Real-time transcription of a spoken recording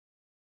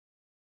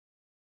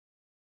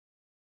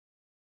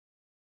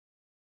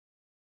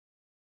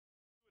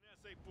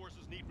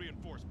forces need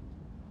reinforcement.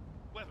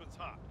 Weapons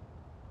hot.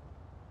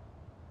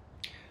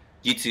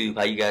 YouTube,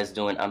 how you guys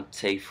doing? I'm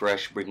Tay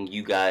Fresh, bringing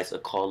you guys a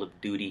Call of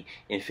Duty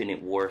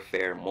Infinite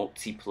Warfare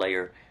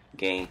multiplayer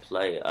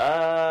gameplay.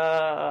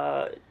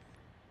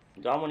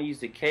 Do I want to use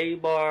the K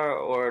bar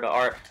or the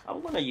R?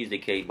 I'm gonna use the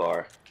K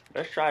bar.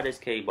 Let's try this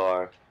K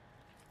bar.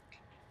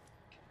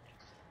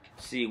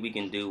 See what we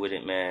can do with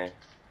it, man.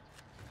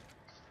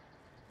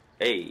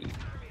 Hey. Team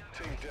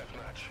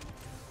deathmatch.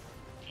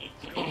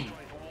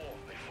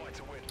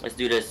 Let's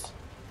do this.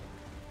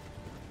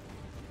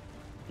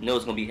 You know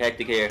it's gonna be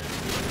hectic here.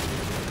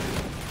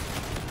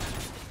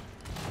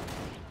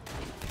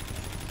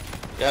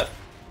 Yep.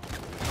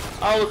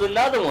 Oh, it was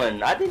another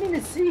one. I didn't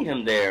even see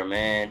him there,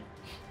 man.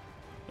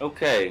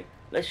 Okay,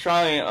 let's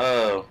try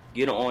and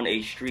get on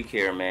a streak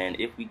here, man,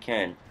 if we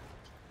can.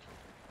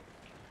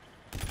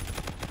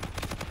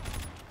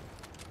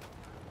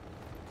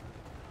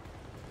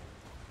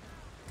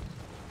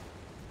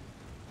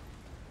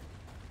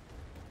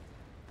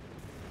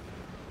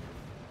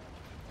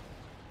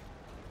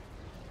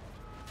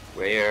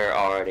 Where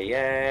are they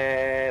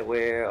at?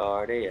 Where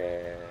are they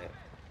at?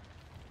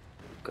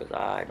 Because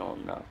I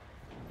don't know.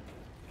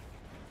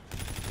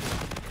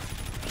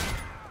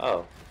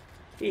 Oh,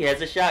 he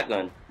has a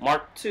shotgun.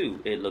 Mark II,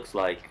 it looks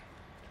like.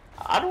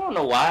 I don't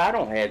know why I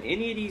don't have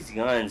any of these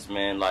guns,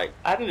 man. Like,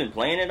 I haven't been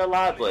playing it a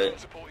lot,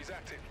 but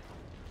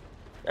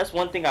that's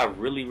one thing I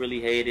really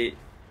hated.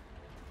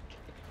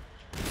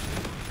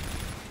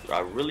 I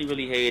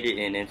really hated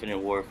in Infinite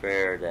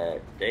Warfare,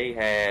 that they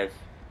have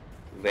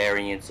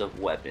variants of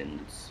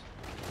weapons.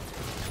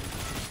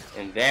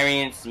 And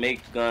variants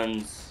make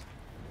guns,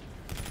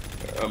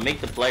 or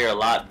make the player a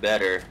lot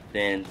better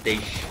than they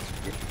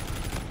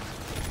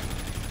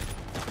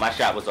my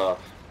shot was off.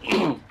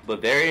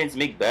 But variants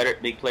make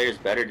players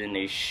better than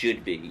they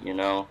should be, you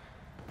know.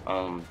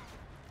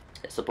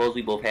 Suppose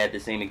we both had the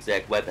same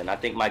exact weapon. I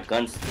think my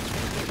guns,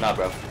 nah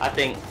bro, I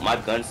think my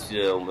gun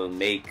skill will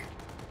make,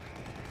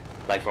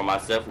 like for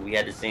myself, if we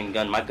had the same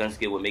gun, my gun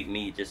skill would make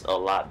me just a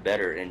lot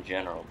better in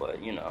general,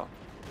 but you know.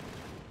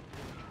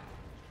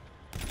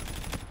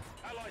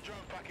 Allied drone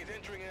packet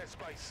entering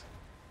airspace.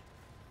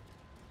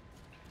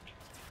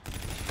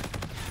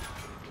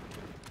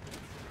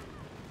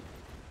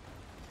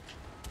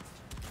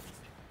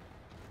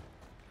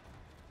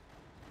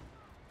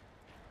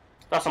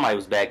 Thought somebody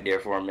was back there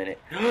for a minute.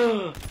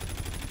 This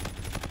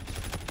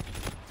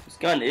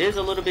gun is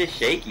a little bit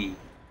shaky.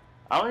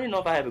 I don't even know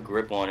if I have a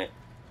grip on it.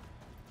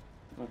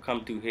 I'm gonna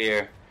come through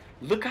here.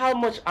 Look how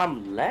much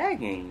I'm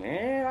lagging,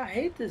 man. I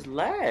hate this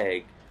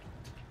lag.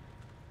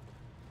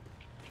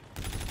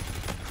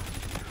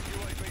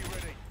 UAV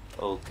ready.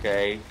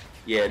 Okay.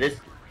 Yeah, this.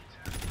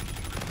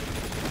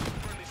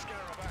 Friendly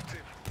Scarab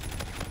active.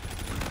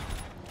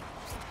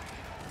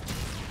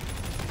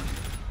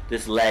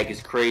 This lag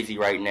is crazy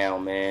right now,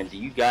 man. Do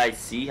you guys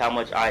see how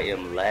much I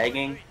am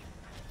lagging?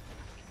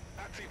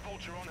 Active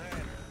vulture on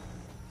hand.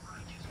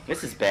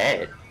 This is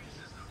bad.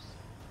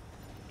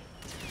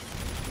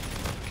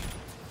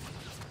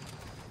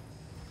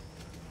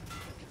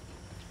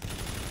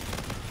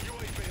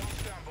 UAV on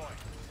standby.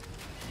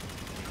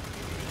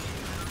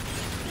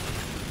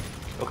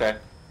 Okay.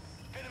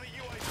 Enemy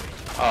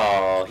UAV.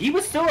 Oh, he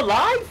was still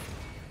alive?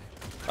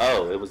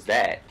 Oh, it was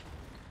that.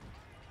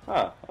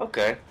 Oh,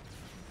 okay.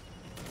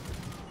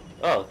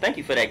 Oh, thank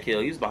you for that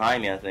kill. He was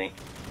behind me, I think.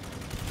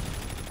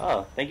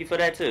 Oh, thank you for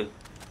that too.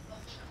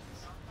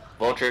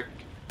 Vulture.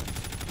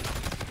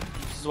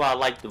 This is why I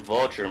like the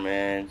Vulture,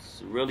 man.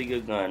 It's a really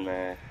good gun,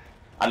 man.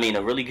 I mean,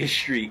 a really good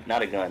streak,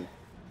 not a gun.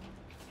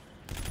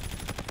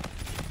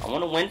 I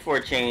want to win for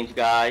a change,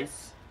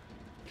 guys.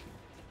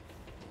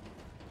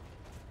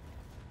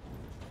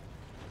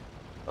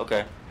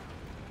 Okay.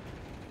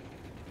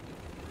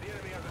 The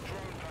enemy has a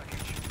drone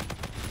package.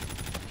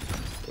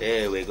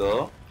 There we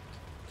go.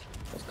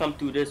 Let's come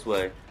through this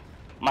way.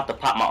 I'm about to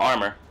pop my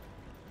armor.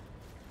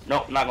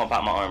 Nope, I'm not gonna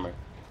pop my armor.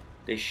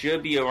 They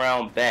should be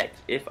around back,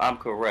 if I'm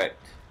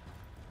correct.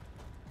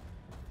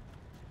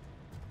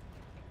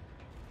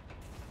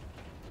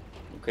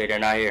 Okay, they're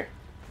not here.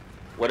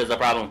 What is the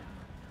problem?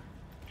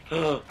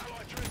 Allied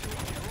trencher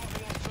rocket right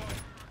alongside.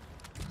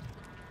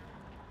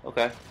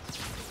 Okay.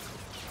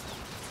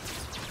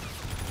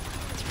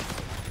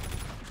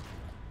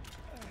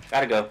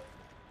 Gotta go.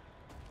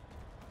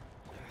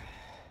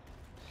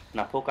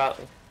 Now poke out.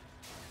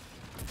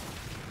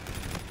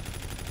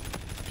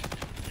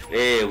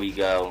 There we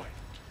go.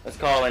 Let's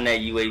call in that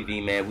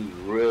UAV, man. We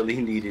really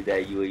needed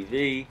that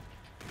UAV.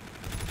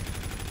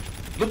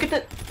 Look at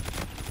that.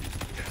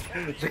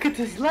 Look at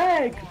this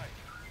lag.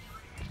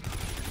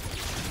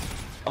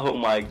 Oh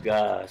my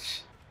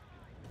gosh.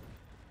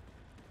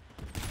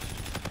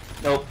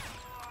 Nope.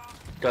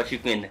 Thought you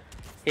can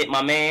hit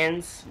my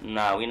mans?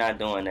 Nah, we're not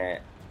doing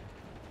that.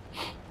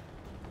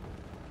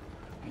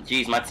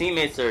 Jeez, my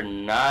teammates are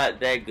not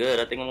that good.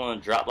 I think I'm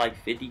gonna drop like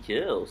 50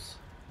 kills.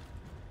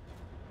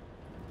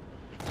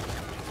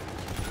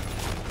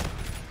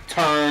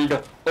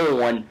 Turned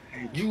on.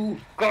 You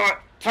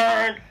got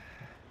turned.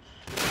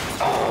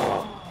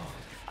 Oh,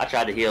 I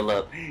tried to heal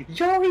up.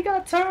 Yo, he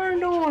got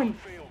turned on.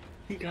 Field.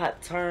 He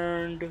got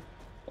turned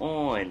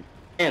on.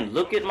 And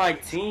look at my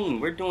team.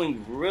 We're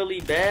doing really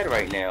bad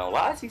right now.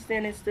 Why is he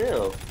standing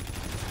still?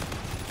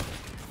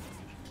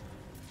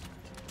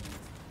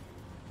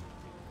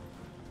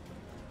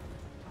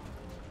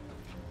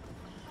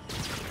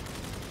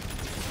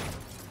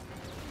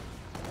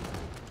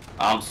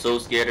 I'm so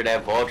scared of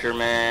that vulture,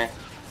 man.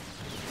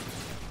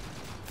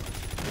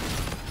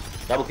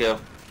 Double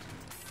kill.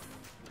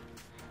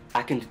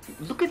 I can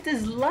look at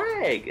this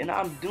lag, and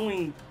I'm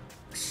doing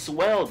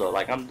swell though.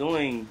 Like I'm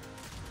doing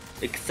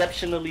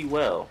exceptionally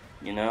well,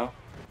 you know.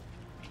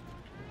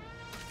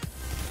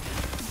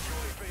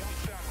 UAV on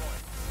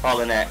standby.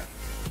 Calling that.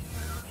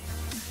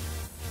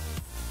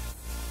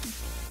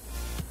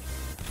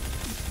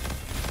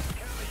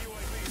 Counter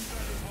UAV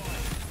standing by.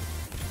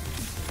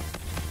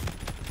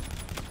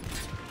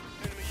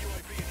 Enemy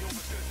UAV in your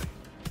vicinity.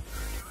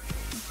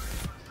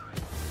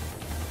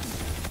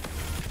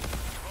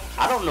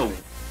 I don't know.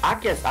 I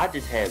guess I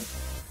just have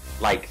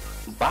like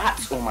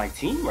bots on my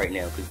team right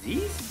now because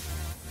these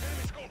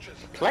Enemy scorchers.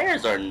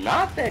 players are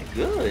not that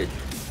good.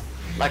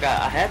 Like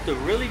I have to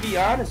really be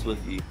honest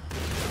with you.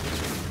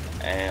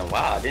 And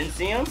wow, I didn't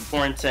see him.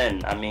 4 and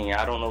 10. I mean,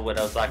 I don't know what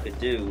else I could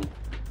do.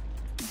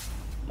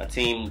 My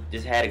team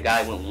just had a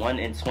guy went 1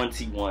 and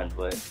 21,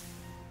 but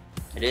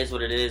it is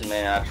what it is,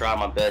 man. I tried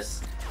my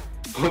best.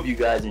 Hope you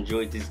guys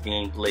enjoyed this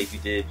gameplay. If you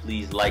did,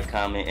 please like,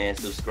 comment, and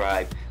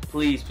subscribe.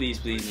 Please, please,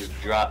 please just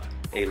drop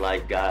a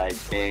like,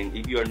 guys. And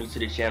if you are new to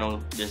the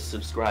channel, just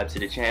subscribe to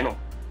the channel.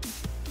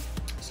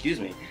 Excuse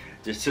me.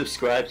 Just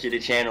subscribe to the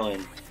channel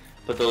and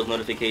put those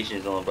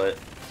notifications on. But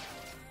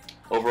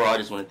overall, I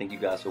just want to thank you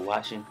guys for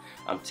watching.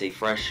 I'm Tay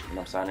Fresh, and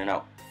I'm signing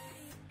out.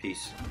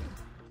 Peace.